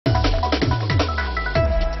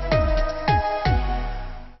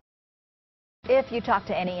If you talk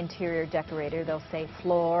to any interior decorator, they'll say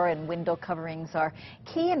floor and window coverings are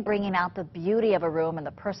key in bringing out the beauty of a room and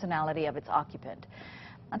the personality of its occupant.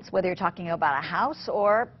 That's whether you're talking about a house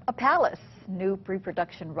or a palace. New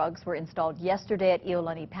pre-production rugs were installed yesterday at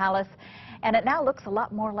Iolani Palace, and it now looks a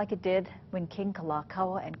lot more like it did when King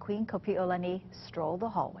Kalakaua and Queen Kapi'olani strolled the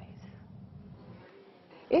hallways.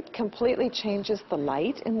 It completely changes the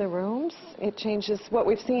light in the rooms. It changes what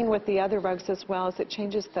we've seen with the other rugs as well, as it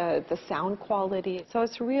changes the sound quality. So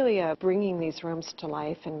it's really bringing these rooms to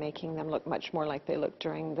life and making them look much more like they looked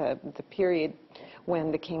during the period when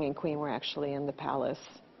the king and queen were actually in the palace.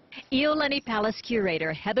 Iolani Palace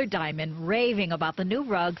curator Heather Diamond raving about the new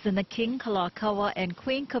rugs in the King Kalakaua and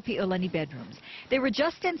Queen Kapi'olani bedrooms. They were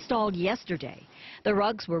just installed yesterday. The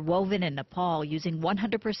rugs were woven in Nepal using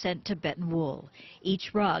 100% Tibetan wool.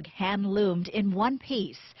 Each rug hand-loomed in one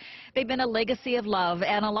piece. They've been a legacy of love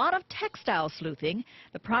and a lot of textile sleuthing.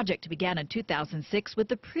 The project began in 2006 with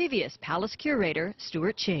the previous palace curator,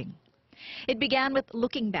 Stuart Ching. It began with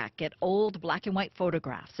looking back at old black and white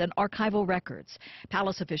photographs and archival records.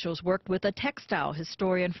 Palace officials worked with a textile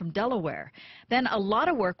historian from Delaware. Then a lot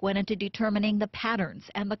of work went into determining the patterns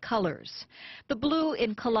and the colors. The blue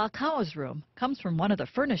in Kalakaua's room comes from one of the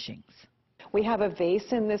furnishings. We have a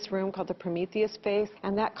vase in this room called the Prometheus vase,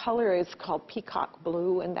 and that color is called peacock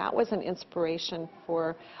blue, and that was an inspiration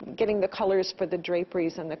for getting the colors for the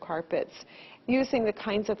draperies and the carpets, using the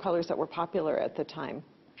kinds of colors that were popular at the time.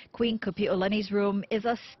 Queen Kapi'olani's room is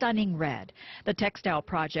a stunning red. The textile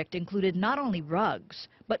project included not only rugs,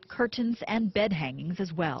 but curtains and bed hangings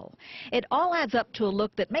as well. It all adds up to a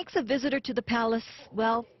look that makes a visitor to the palace,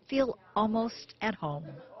 well, feel almost at home.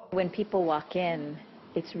 When people walk in,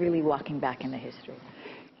 it's really walking back into history.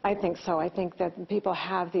 I think so. I think that people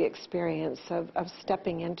have the experience of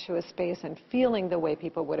stepping into a space and feeling the way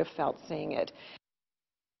people would have felt seeing it.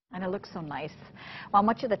 And it looks so nice. While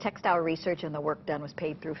much of the textile research and the work done was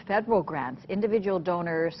paid through federal grants, individual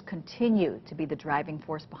donors continue to be the driving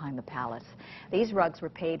force behind the palace. These rugs were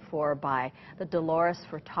paid for by the Dolores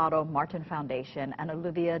Furtado Martin Foundation and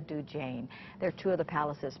Olivia Dujane. They're two of the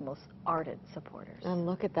palace's most ardent supporters. And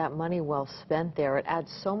look at that money well spent there. It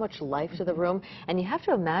adds so much life to the room. And you have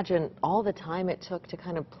to imagine all the time it took to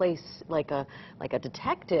kind of place like a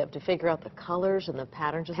detective to figure out the colors and the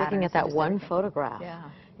patterns. Just looking at that one photograph. Yeah.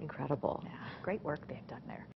 Incredible. Yeah, great work they've done there.